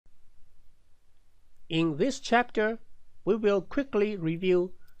In this chapter, we will quickly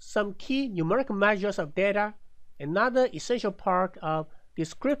review some key numerical measures of data, another essential part of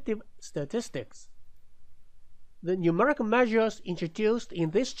descriptive statistics. The numerical measures introduced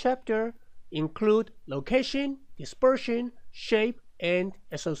in this chapter include location, dispersion, shape, and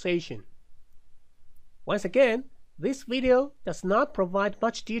association. Once again, this video does not provide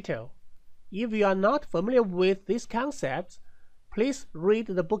much detail. If you are not familiar with these concepts, please read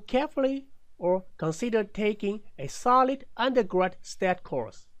the book carefully or consider taking a solid undergrad stat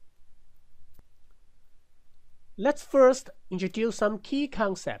course. Let's first introduce some key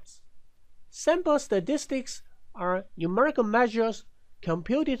concepts. Sample statistics are numerical measures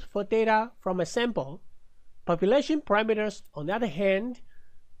computed for data from a sample. Population parameters, on the other hand,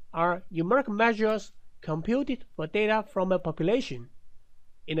 are numerical measures computed for data from a population.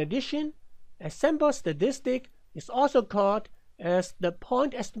 In addition, a sample statistic is also called as the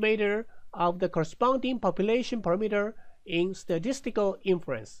point estimator of the corresponding population parameter in statistical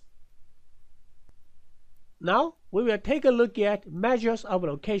inference. Now we will take a look at measures of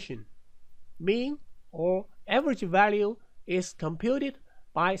location. Mean or average value is computed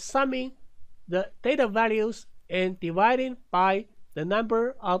by summing the data values and dividing by the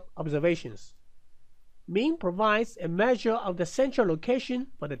number of observations. Mean provides a measure of the central location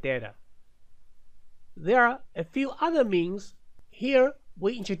for the data. There are a few other means. Here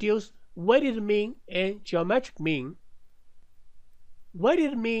we introduce weighted mean and geometric mean.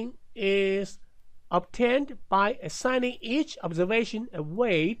 Weighted mean is obtained by assigning each observation a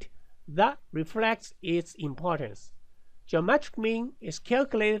weight that reflects its importance. Geometric mean is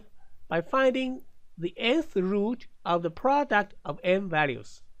calculated by finding the nth root of the product of n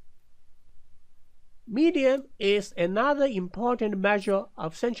values. Median is another important measure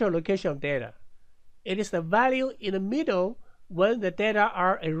of central location of data. It is the value in the middle when the data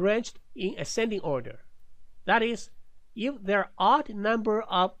are arranged in ascending order. That is, if there are odd number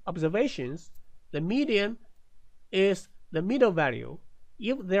of observations, the median is the middle value.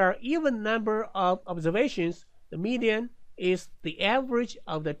 If there are even number of observations, the median is the average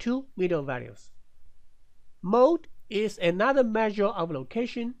of the two middle values. Mode is another measure of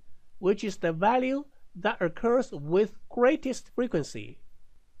location, which is the value that occurs with greatest frequency.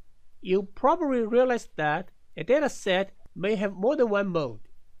 You probably realize that a data set may have more than one mode.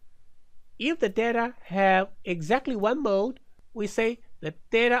 If the data have exactly one mode, we say the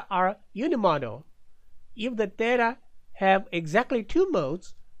data are uni-modal. If the data have exactly two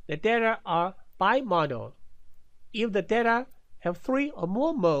modes, the data are bimodal. If the data have three or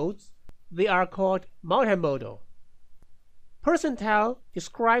more modes, they are called multimodal. Percentile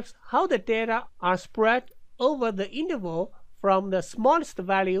describes how the data are spread over the interval from the smallest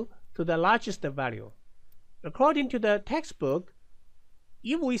value to the largest value. According to the textbook,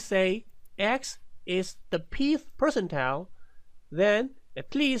 if we say x is the pth percentile, then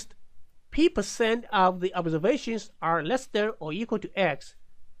at least p% of the observations are less than or equal to x,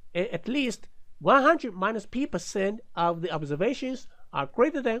 and at least 100 minus p% of the observations are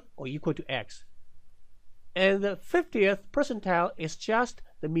greater than or equal to x. And the 50th percentile is just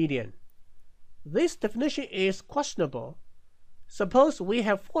the median. This definition is questionable. Suppose we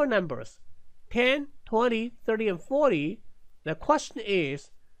have four numbers, 10, 20, 30, and 40. The question is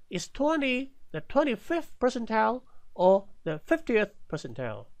 20 the 25th percentile or the 50th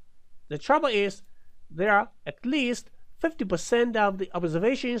percentile? The trouble is, there are at least 50% of the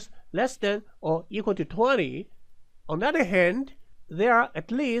observations less than or equal to 20. On the other hand, there are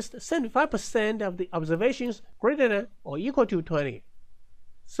at least 75% of the observations greater than or equal to 20.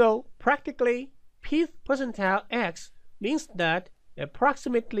 So practically, pth percentile x means that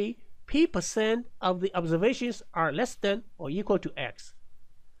approximately p% of the observations are less than or equal to x.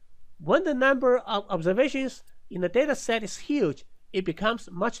 When the number of observations in the data set is huge, it becomes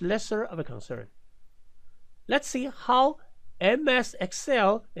much lesser of a concern. Let's see how MS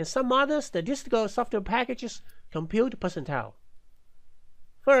Excel and some other statistical software packages compute percentile.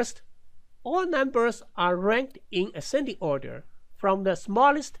 First, all numbers are ranked in ascending order from the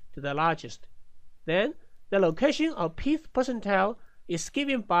smallest to the largest. Then, the location of pth percentile is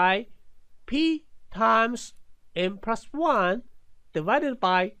given by p times n plus 1 divided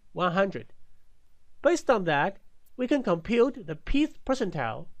by 100. Based on that, we can compute the pth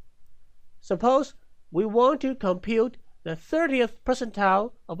percentile. Suppose we want to compute the 30th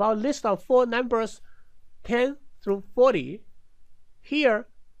percentile of our list of four numbers 10 through 40. Here,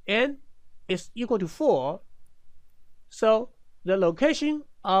 n is equal to 4. So the location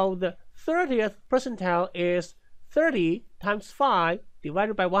of the 30th percentile is 30 times 5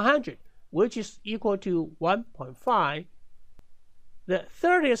 divided by 100, which is equal to 1.5. the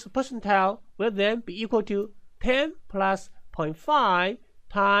 30th percentile will then be equal to 10 plus 0.5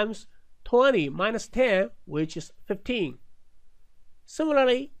 times 20 minus 10, which is 15.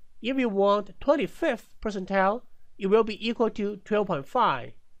 Similarly, if you want 25th percentile, it will be equal to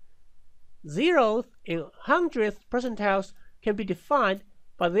 12.5. 0th and 100th percentiles can be defined,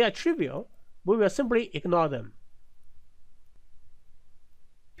 but they are trivial. We will simply ignore them.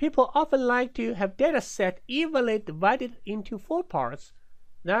 People often like to have data set evenly divided into 4 parts.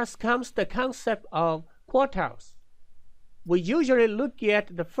 Thus comes the concept of quartiles. We usually look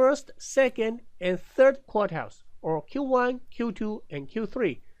at the first, second, and third quartiles, or Q1, Q2, and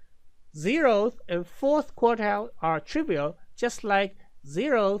Q3. 0th and 4th quartile are trivial, just like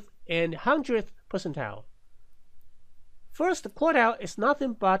 0th and 100th percentile. First quartile is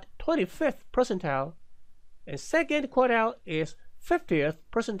nothing but 25th percentile, and second quartile is 50th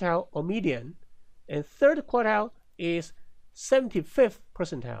percentile or median, and third quartile is 75th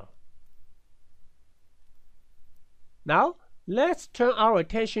percentile. Now, let's turn our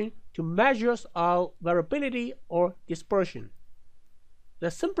attention to measures of variability or dispersion. The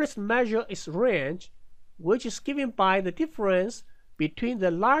simplest measure is range, which is given by the difference between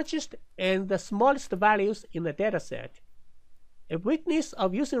the largest and the smallest values in the dataset. A weakness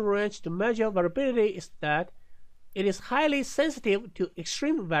of using range to measure variability is that it is highly sensitive to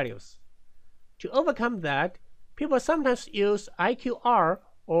extreme values. To overcome that, people sometimes use IQR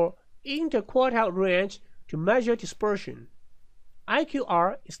or interquartile range to measure dispersion.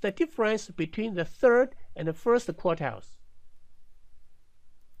 IQR is the difference between the third and the first quartiles.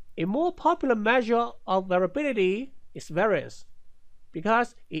 A more popular measure of variability is variance,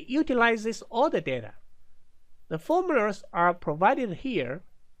 because it utilizes all the data. The formulas are provided here.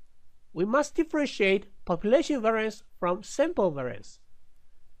 We must differentiate population variance from sample variance.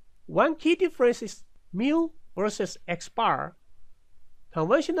 One key difference is mu versus x bar.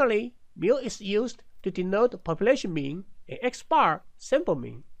 Conventionally, mu is used to denote population mean and x bar sample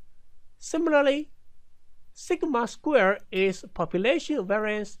mean. Similarly, sigma square is population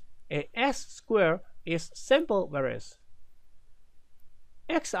variance and s square is sample variance.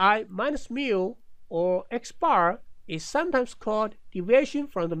 Xi minus mu or x bar is sometimes called deviation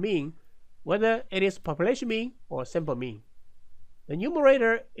from the mean, whether it is population mean or sample mean. The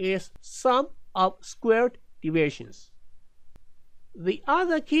numerator is sum of squared deviations. The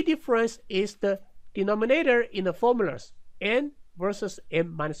other key difference is the denominator in the formulas, n versus n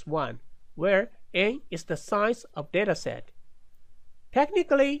minus 1, where n is the size of dataset.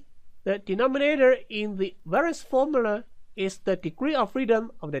 Technically, the denominator in the variance formula is the degree of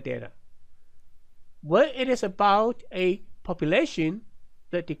freedom of the data. When it is about a population,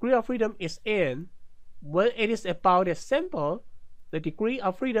 the degree of freedom is n. When it is about a sample, the degree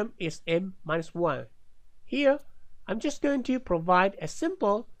of freedom is n minus 1. Here, I'm just going to provide a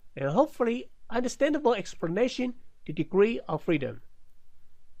simple and hopefully understandable explanation to degree of freedom.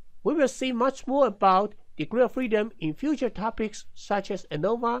 We will see much more about degree of freedom in future topics such as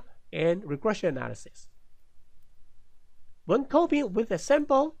ANOVA and regression analysis. When coping with a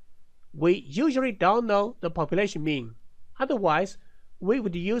sample, we usually don't know the population mean. Otherwise, we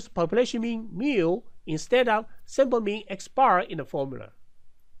would use population mean mu instead of sample mean x bar in the formula.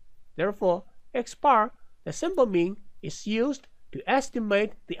 Therefore, x bar, the sample mean, is used to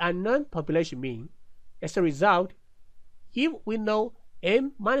estimate the unknown population mean. As a result, if we know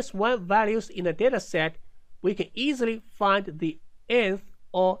n minus 1 values in a dataset, we can easily find the nth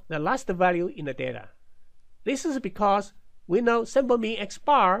or the last value in the data. This is because we know sample mean x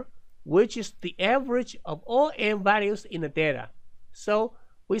bar, which is the average of all n values in the data. So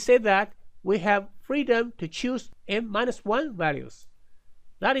we say that we have freedom to choose n minus 1 values.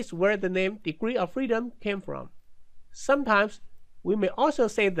 That is where the name degree of freedom came from. Sometimes we may also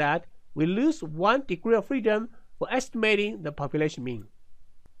say that we lose 1 degree of freedom for estimating the population mean.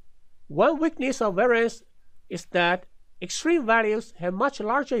 One weakness of variance is that extreme values have much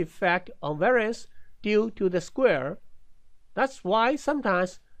larger effect on variance due to the square. That's why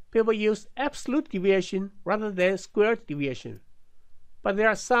sometimes people use absolute deviation rather than squared deviation. But there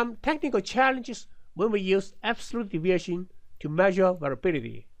are some technical challenges when we use absolute deviation to measure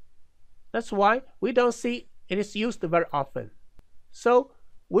variability. That's why we don't see it is used very often. So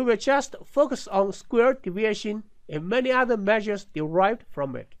we will just focus on squared deviation and many other measures derived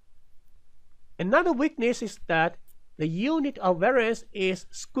from it. Another weakness is that the unit of variance is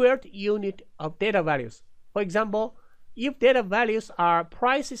squared unit of data values. For example, if data values are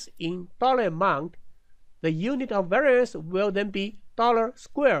prices in dollar amount, the unit of variance will then be dollar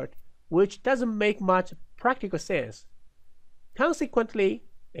squared, which doesn't make much practical sense. Consequently,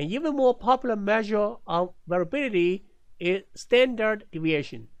 an even more popular measure of variability is standard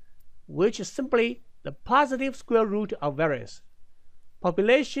deviation, which is simply the positive square root of variance.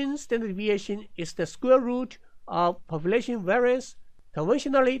 Population standard deviation is the square root of population variance,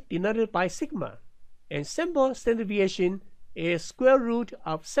 conventionally denoted by sigma, and sample standard deviation is square root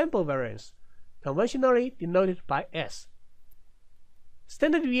of sample variance, conventionally denoted by S.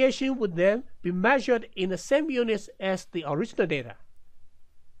 Standard deviation would then be measured in the same units as the original data.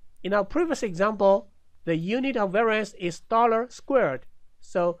 In our previous example, the unit of variance is $squared,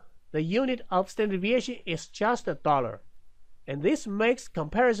 so the unit of standard deviation is just $, and this makes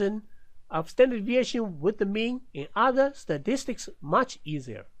comparison of standard deviation with the mean in other statistics much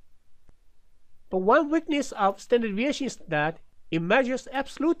easier. But one weakness of standard deviation is that it measures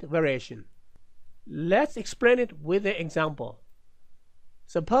absolute variation. Let's explain it with an example.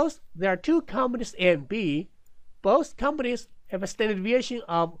 Suppose there are two companies A and B. Both companies have a standard deviation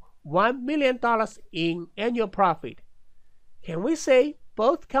of $1 million in annual profit. Can we say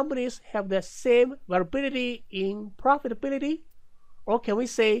both companies have the same variability in profitability? Or can we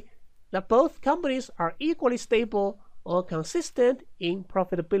say that both companies are equally stable or consistent in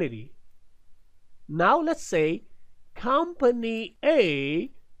profitability? Now let's say company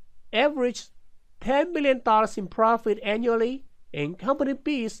A averages $10 million in profit annually, and company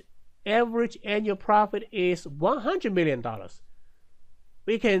B's average annual profit is $100 million.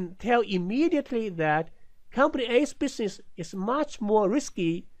 We can tell immediately that company A's business is much more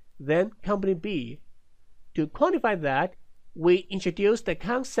risky than company B. To quantify that, we introduce the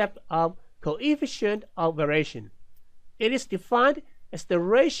concept of coefficient of variation. It is defined as the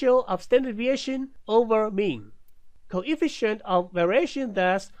ratio of standard deviation over mean. Coefficient of variation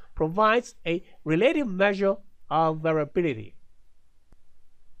thus provides a relative measure of variability.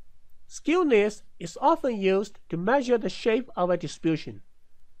 Skewness is often used to measure the shape of a distribution.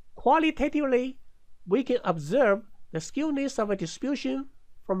 Qualitatively, we can observe the skewness of a distribution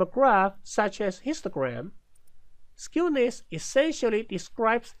from a graph such as histogram. Skewness essentially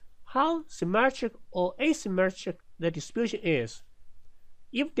describes how symmetric or asymmetric the distribution is.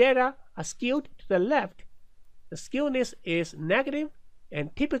 If data are skewed to the left, the skewness is negative,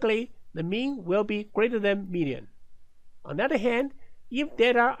 and typically the mean will be greater than median. On the other hand, if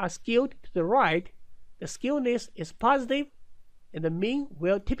data are skewed to the right, the skewness is positive, and the mean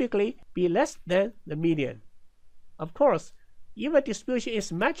will typically be less than the median. Of course, if a distribution is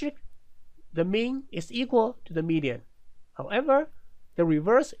symmetric, the mean is equal to the median. However, the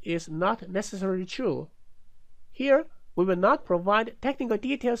reverse is not necessarily true. Here, we will not provide technical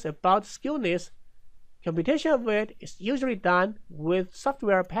details about skewness. Computation of it is usually done with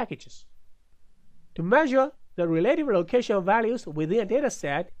software packages. To measure the relative location of values within a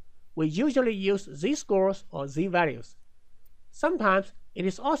dataset, we usually use z-scores or z-values. Sometimes it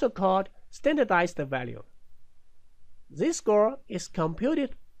is also called standardized value. Z-score is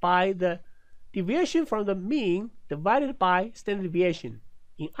computed by the deviation from the mean divided by standard deviation.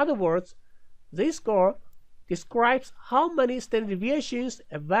 In other words, z-score describes how many standard deviations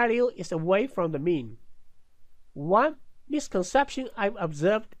a value is away from the mean. One misconception I've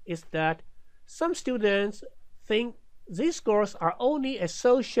observed is that some students think z-scores are only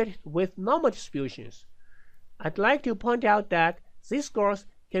associated with normal distributions. I'd like to point out that z-scores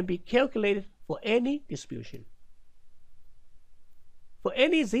can be calculated for any distribution. For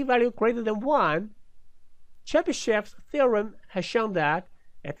any z-value greater than 1, Chebyshev's theorem has shown that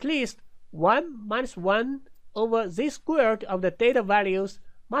at least 1 minus 1 over z squared of the data values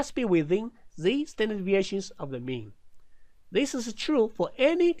must be within z standard deviations of the mean. This is true for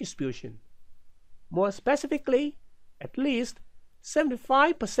any distribution. More specifically, at least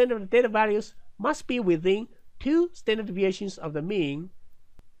 75% of the data values must be within 2 standard deviations of the mean.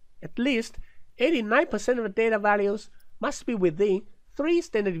 At least 89% of the data values must be within 3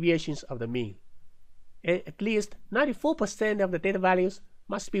 standard deviations of the mean. And at least 94% of the data values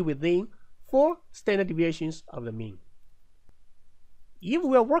must be within 4 standard deviations of the mean. If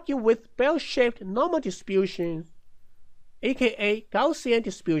we are working with bell-shaped normal distributions, aka Gaussian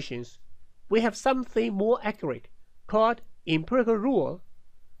distributions, we have something more accurate called empirical rule.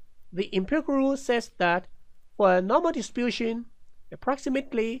 The empirical rule says that for a normal distribution,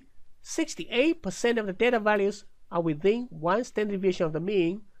 approximately 68% of the data values are within 1 standard deviation of the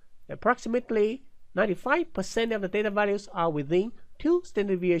mean, approximately 95% of the data values are within 2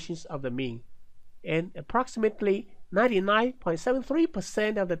 standard deviations of the mean, and approximately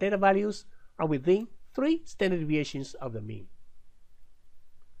 99.73% of the data values are within 3 standard deviations of the mean.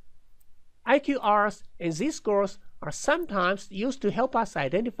 IQRs and z-scores are sometimes used to help us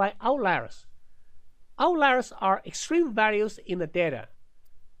identify outliers. Outliers are extreme values in the data.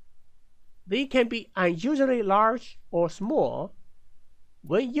 they can be unusually large or small.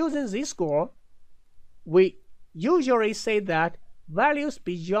 When using z-score, we usually say that values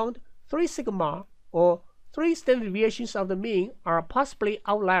beyond 3 sigma or 3 standard deviations of the mean are possibly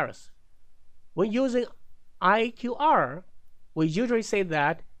outliers. When using IQR, we usually say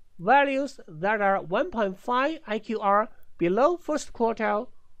that values that are 1.5 IQR below first quartile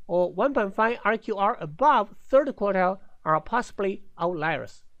or 1.5 IQR above third quartile are possibly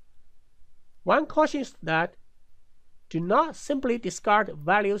outliers. One caution is that do not simply discard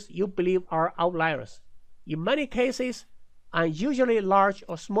values you believe are outliers. In many cases, unusually large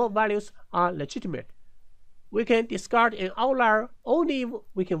or small values are legitimate. We can discard an outlier only if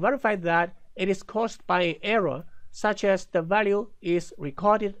we can verify that it is caused by an error, such as the value is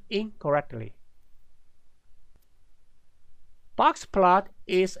recorded incorrectly. Box plot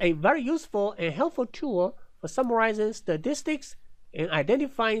is a very useful and helpful tool for summarizing statistics and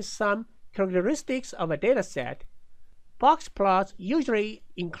identifying some characteristics of a dataset. Box plots usually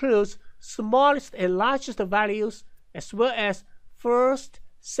include smallest and largest values as well as first,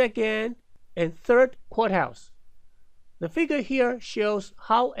 second, and third quartiles. The figure here shows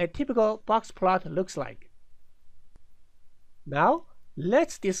how a typical box plot looks like. Now,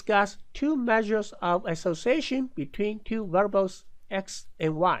 let's discuss two measures of association between two variables x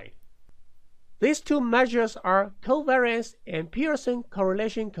and y. These two measures are covariance and Pearson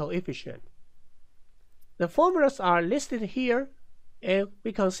correlation coefficient. The formulas are listed here, and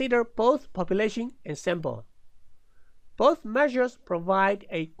we consider both population and sample. Both measures provide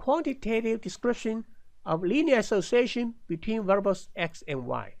a quantitative description of linear association between variables x and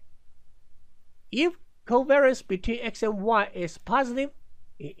y. If covariance between x and y is positive,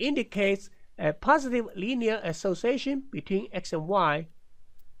 it indicates a positive linear association between x and y.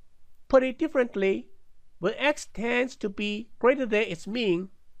 Put it differently, when x tends to be greater than its mean,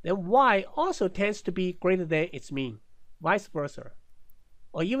 then y also tends to be greater than its mean, vice versa.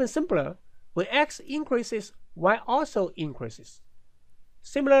 Or even simpler, when x increases, y also increases.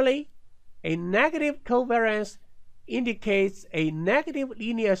 Similarly, a negative covariance indicates a negative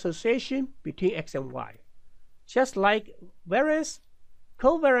linear association between x and y. Just like variance,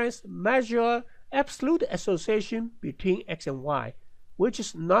 covariance measure absolute association between x and y, which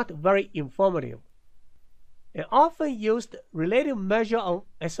is not very informative. An often used relative measure of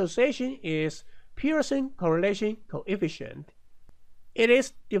association is Pearson correlation coefficient. It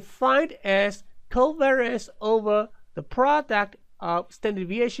is defined as covariance over the product of standard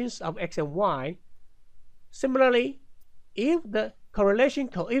deviations of x and y. Similarly, if the correlation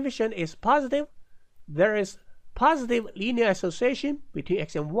coefficient is positive, there is positive linear association between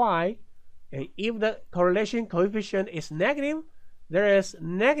x and y, and if the correlation coefficient is negative, there is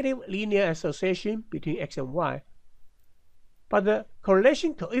negative linear association between x and y. But the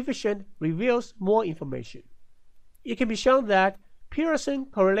correlation coefficient reveals more information. It can be shown that Pearson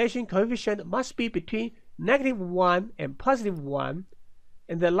correlation coefficient must be between -1 and +1,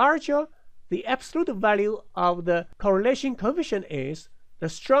 and the larger the absolute value of the correlation coefficient is, the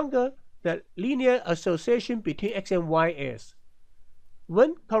stronger the linear association between x and y is.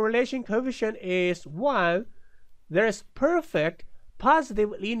 When correlation coefficient is 1, there is perfect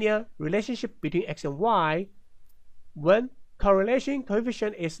positive linear relationship between x and y. When correlation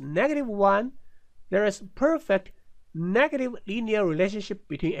coefficient is -1, there is perfect negative linear relationship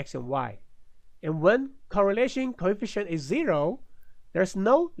between x and y. And when correlation coefficient is 0, there is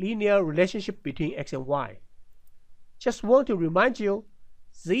no linear relationship between x and y. Just want to remind you,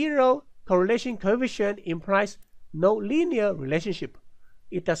 0 correlation coefficient implies no linear relationship.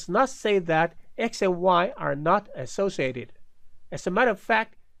 It does not say that x and y are not associated. As a matter of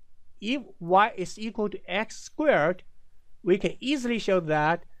fact, if y is equal to x squared, we can easily show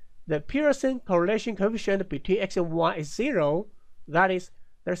that the Pearson correlation coefficient between x and y is 0. That is,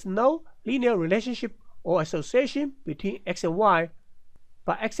 there's no linear relationship or association between x and y,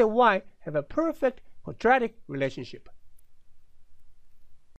 but x and y have a perfect quadratic relationship.